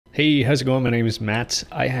Hey, how's it going? My name is Matt.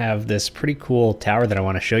 I have this pretty cool tower that I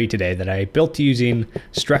want to show you today that I built using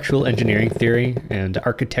structural engineering theory and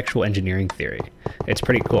architectural engineering theory. It's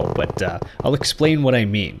pretty cool, but I'll explain what I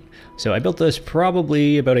mean. So I built this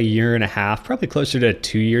probably about a year and a half, probably closer to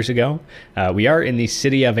 2 years ago. We are in the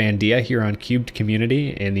city of Andia here on Cubed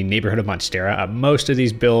Community in the neighborhood of Monstera. Most of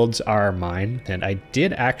these builds are mine, and I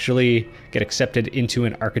did actually get accepted into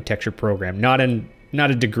an architecture program. Not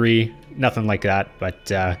a degree, nothing like that, but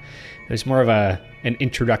it was more of an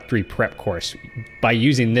introductory prep course by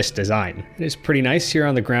using this design. It is pretty nice here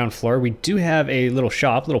on the ground floor. We do have a little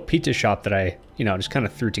shop, little pizza shop that I, just kind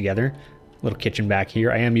of threw together. Little kitchen back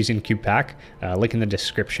here. I am using CubePack, link in the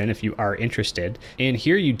description if you are interested. And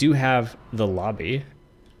here you do have the lobby,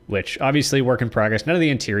 which obviously work in progress. None of the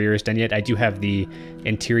interior is done yet. I do have the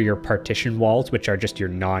interior partition walls, which are just your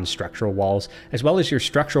non-structural walls, as well as your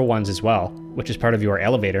structural ones as well, which is part of your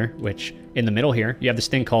elevator, which in the middle here, you have this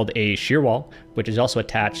thing called a shear wall, which is also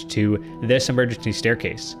attached to this emergency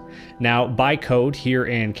staircase. Now, by code here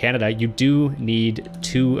in Canada, you do need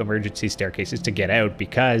 2 emergency staircases to get out,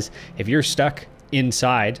 because if you're stuck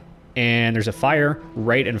inside and there's a fire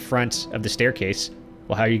right in front of the staircase,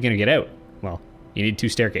 well, how are you going to get out? Well, you need 2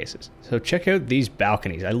 staircases. So check out these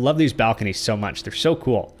balconies. I love these balconies so much. They're so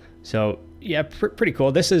cool. So yeah, pretty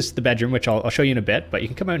cool. This is the bedroom, which I'll show you in a bit, but you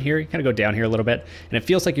can come out here, you kind of go down here a little bit, and it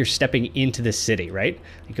feels like you're stepping into the city, right?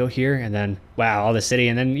 You go here and then, wow, all the city,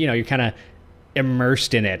 and then, you're kind of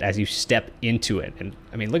immersed in it as you step into it. And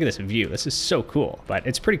I mean, look at this view. This is so cool, but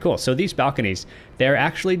it's pretty cool. So these balconies, they're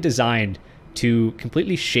actually designed to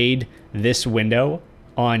completely shade this window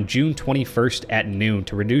on June 21st at noon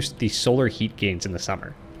to reduce the solar heat gains in the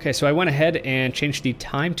summer. Okay, so I went ahead and changed the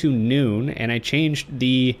time to noon, and I changed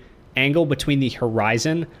the angle between the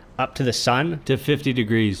horizon up to the sun to 50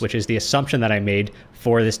 degrees, which is the assumption that I made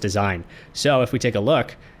for this design. So if we take a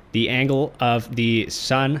look, the angle of the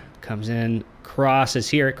sun comes in, crosses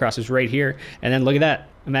here, it crosses right here, and then look at that.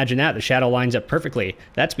 Imagine that, the shadow lines up perfectly.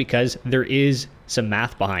 That's because there is some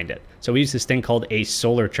math behind it. So we use this thing called a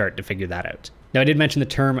solar chart to figure that out. Now, I did mention the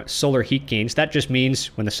term solar heat gains. That just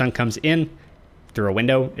means when the sun comes in through a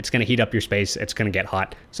window, it's going to heat up your space. It's going to get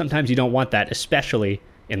hot. Sometimes you don't want that, especially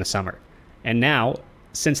in the summer. And now,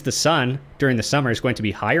 since the sun during the summer is going to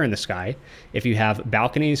be higher in the sky, if you have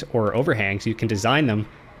balconies or overhangs, you can design them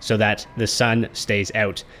so that the sun stays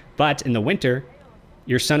out. But in the winter,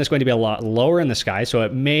 your sun is going to be a lot lower in the sky, so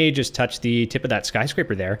it may just touch the tip of that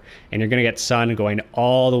skyscraper there, and you're going to get sun going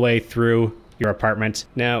all the way through your apartment.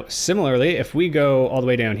 Now, similarly, if we go all the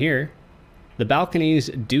way down here, the balconies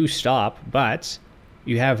do stop, but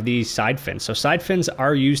you have these side fins. So side fins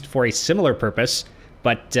are used for a similar purpose,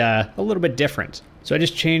 but a little bit different. So I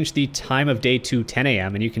just changed the time of day to 10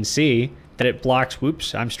 a.m. and you can see that it blocks,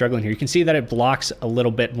 whoops, I'm struggling here. You can see that it blocks a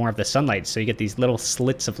little bit more of the sunlight, so you get these little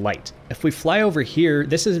slits of light. If we fly over here,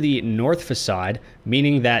 this is the north facade,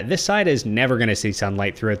 meaning that this side is never gonna see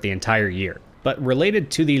sunlight throughout the entire year. But related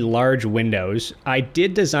to the large windows, I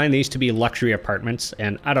did design these to be luxury apartments,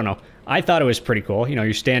 and I don't know, I thought it was pretty cool.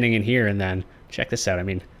 You're standing in here and then, check this out. I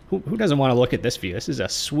mean, who doesn't wanna look at this view? This is a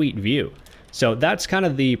sweet view. So that's kind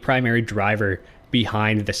of the primary driver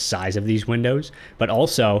behind the size of these windows, but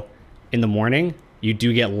also, in the morning, you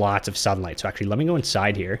do get lots of sunlight. So actually, let me go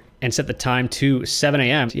inside here and set the time to 7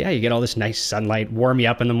 a.m. So yeah, you get all this nice sunlight, warm you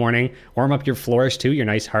up in the morning, warm up your floors too, your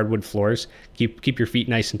nice hardwood floors, keep your feet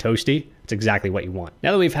nice and toasty. It's exactly what you want.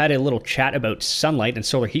 Now that we've had a little chat about sunlight and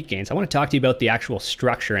solar heat gains, I want to talk to you about the actual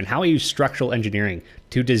structure and how I use structural engineering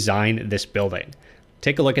to design this building.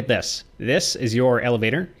 Take a look at this. This is your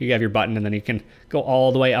elevator. You have your button and then you can go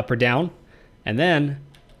all the way up or down. And then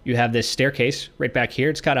you have this staircase right back here.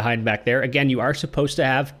 It's kind of hiding back there. Again, you are supposed to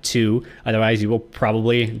have 2, otherwise you will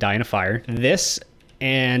probably die in a fire. This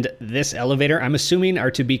and this elevator, I'm assuming, are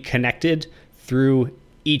to be connected through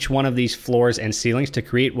each one of these floors and ceilings to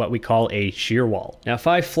create what we call a shear wall. Now, if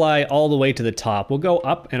I fly all the way to the top, we'll go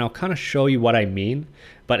up and I'll kind of show you what I mean.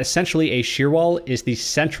 But essentially, a shear wall is the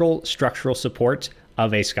central structural support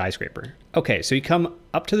of a skyscraper. Okay, so you come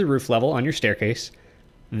up to the roof level on your staircase.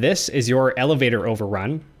 This is your elevator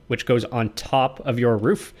overrun, which goes on top of your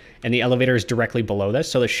roof, and the elevator is directly below this.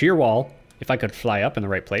 So the shear wall, if I could fly up in the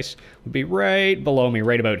right place, would be right below me,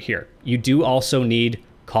 right about here. You do also need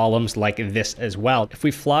columns like this as well. If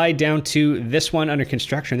we fly down to this one under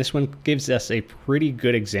construction, this one gives us a pretty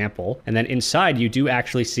good example. And then inside, you do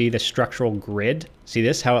actually see the structural grid. See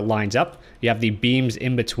this, how it lines up? You have the beams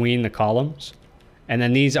in between the columns. And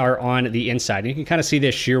then these are on the inside. And you can kind of see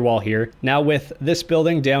this shear wall here. Now with this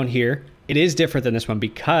building down here, It is different than this one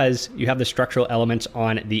because you have the structural elements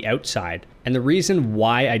on the outside. And the reason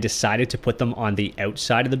why I decided to put them on the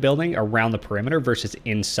outside of the building around the perimeter versus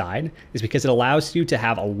inside is because it allows you to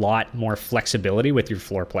have a lot more flexibility with your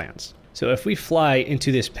floor plans. So if we fly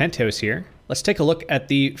into this penthouse here, let's take a look at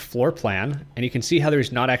the floor plan, and you can see how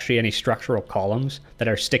there's not actually any structural columns that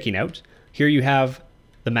are sticking out. Here you have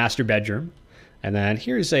the master bedroom, and then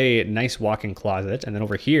here's a nice walk-in closet, and then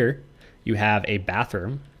over here you have a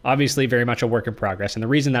bathroom. Obviously very much a work in progress, and the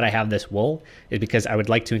reason that I have this wool is because I would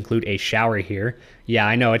like to include a shower here. Yeah,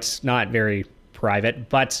 I know it's not very private,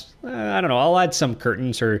 but I don't know, I'll add some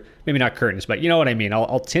curtains, or maybe not curtains, but you know what I mean.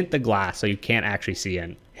 I'll tint the glass so you can't actually see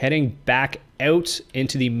in. Heading back out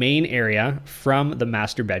into the main area from the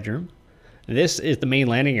master bedroom. This is the main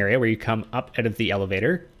landing area where you come up out of the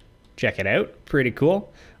elevator. Check it out, pretty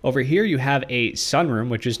cool. Over here you have a sunroom,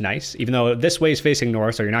 which is nice, even though this way is facing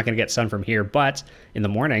north, so you're not gonna get sun from here, but in the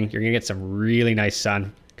morning, you're gonna get some really nice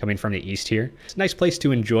sun coming from the east here. It's a nice place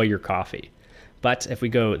to enjoy your coffee. But if we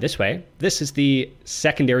go this way, this is the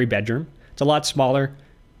secondary bedroom. It's a lot smaller.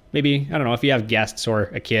 Maybe, I don't know, if you have guests or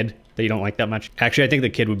a kid that you don't like that much. Actually, I think the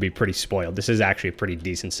kid would be pretty spoiled. This is actually a pretty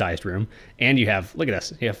decent sized room. And you have, look at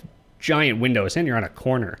this, you have giant windows and you're on a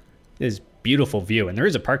corner. This is beautiful view, and there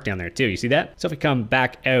is a park down there too. You see that? So if we come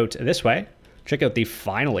back out this way, check out the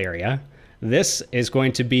final area. This is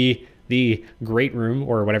going to be the great room,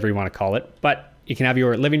 or whatever you want to call it, but you can have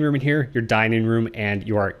your living room in here, your dining room, and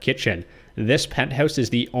your kitchen. This penthouse is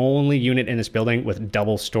the only unit in this building with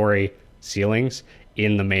double-story ceilings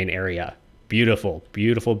in the main area. Beautiful,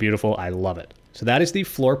 beautiful, beautiful. I love it. So that is the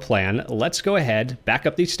floor plan. Let's go ahead, back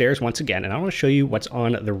up these stairs once again, and I want to show you what's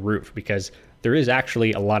on the roof, because there is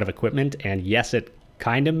actually a lot of equipment, and yes, it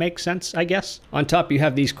kind of makes sense, I guess. On top, you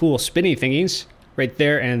have these cool spinny thingies right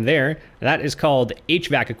there and there. That is called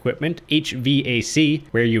HVAC equipment, HVAC,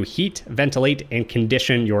 where you heat, ventilate, and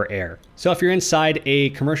condition your air. So if you're inside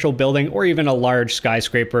a commercial building or even a large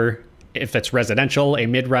skyscraper, if it's residential, a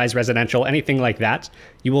mid-rise residential, anything like that,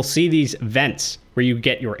 you will see these vents where you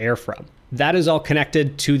get your air from. That is all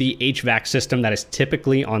connected to the HVAC system that is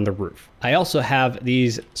typically on the roof. I also have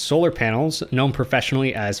these solar panels, known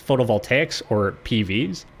professionally as photovoltaics or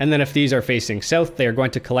PVs. And then if these are facing south, they are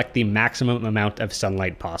going to collect the maximum amount of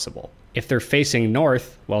sunlight possible. If they're facing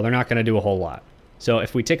north, well, they're not going to do a whole lot. So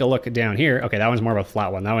if we take a look down here, okay, that one's more of a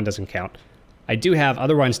flat one. That one doesn't count. I do have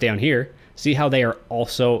other ones down here. See how they are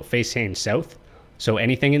also facing south? So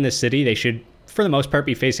anything in the city, they should, for the most part,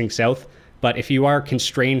 be facing south. But if you are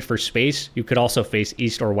constrained for space, you could also face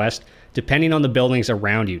east or west, depending on the buildings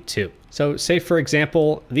around you too. So say, for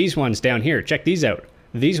example, these ones down here, check these out.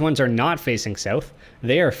 These ones are not facing south.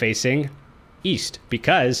 They are facing east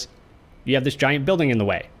because you have this giant building in the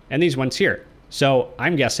way, and these ones here. So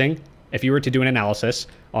I'm guessing if you were to do an analysis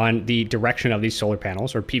on the direction of these solar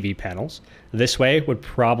panels or PV panels, this way would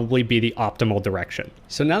probably be the optimal direction.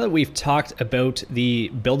 So now that we've talked about the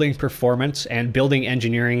building performance and building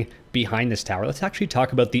engineering behind this tower, let's actually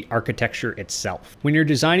talk about the architecture itself. When you're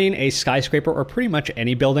designing a skyscraper or pretty much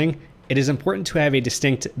any building, it is important to have a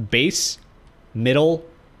distinct base, middle,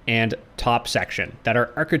 and top section that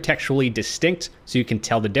are architecturally distinct so you can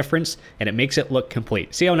tell the difference and it makes it look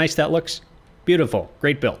complete. See how nice that looks? Beautiful,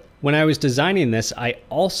 great build. When I was designing this, I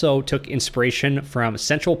also took inspiration from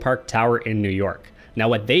Central Park Tower in New York. Now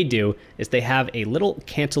what they do is they have a little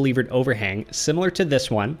cantilevered overhang similar to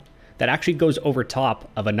this one that actually goes over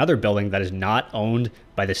top of another building that is not owned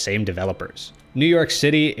by the same developers. New York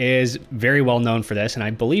City is very well known for this, and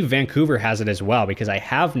I believe Vancouver has it as well, because I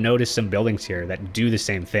have noticed some buildings here that do the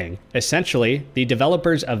same thing. Essentially, the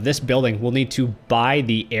developers of this building will need to buy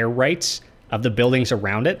the air rights of the buildings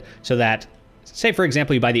around it so that, say for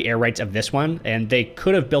example, you buy the air rights of this one and they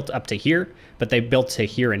could have built up to here, but they built to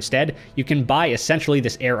here instead. You can buy essentially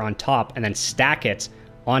this air on top and then stack it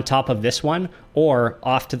on top of this one or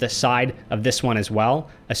off to the side of this one as well,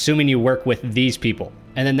 assuming you work with these people.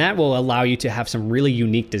 And then that will allow you to have some really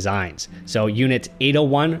unique designs. So unit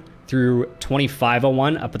 801 through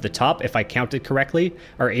 2501 up at the top, if I counted correctly,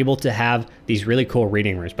 are able to have these really cool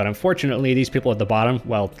reading rooms. But unfortunately, these people at the bottom,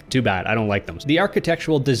 well, too bad, I don't like them. The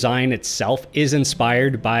architectural design itself is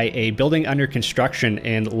inspired by a building under construction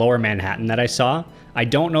in Lower Manhattan that I saw. I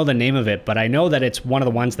don't know the name of it, but I know that it's one of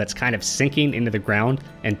the ones that's kind of sinking into the ground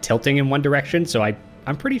and tilting in one direction. So I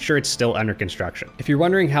I'm pretty sure it's still under construction. If you're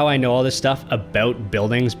wondering how I know all this stuff about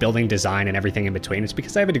buildings, building design, and everything in between, it's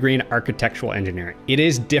because I have a degree in architectural engineering. It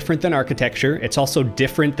is different than architecture. It's also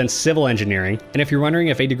different than civil engineering. And if you're wondering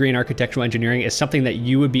if a degree in architectural engineering is something that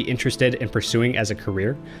you would be interested in pursuing as a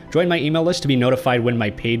career, join my email list to be notified when my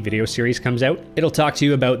paid video series comes out. It'll talk to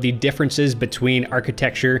you about the differences between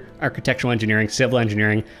architecture, architectural engineering, civil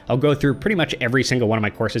engineering. I'll go through pretty much every single one of my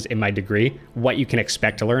courses in my degree, what you can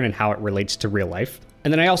expect to learn and how it relates to real life.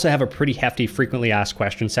 And then I also have a pretty hefty frequently asked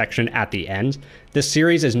questions section at the end. This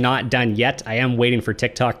series is not done yet. I am waiting for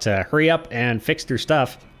TikTok to hurry up and fix their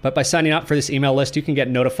stuff. But by signing up for this email list, you can get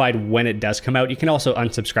notified when it does come out. You can also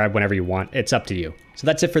unsubscribe whenever you want. It's up to you. So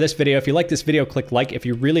that's it for this video. If you like this video, click like. If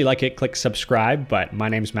you really like it, click subscribe. But my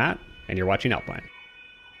name's Matt, and you're watching Alpine.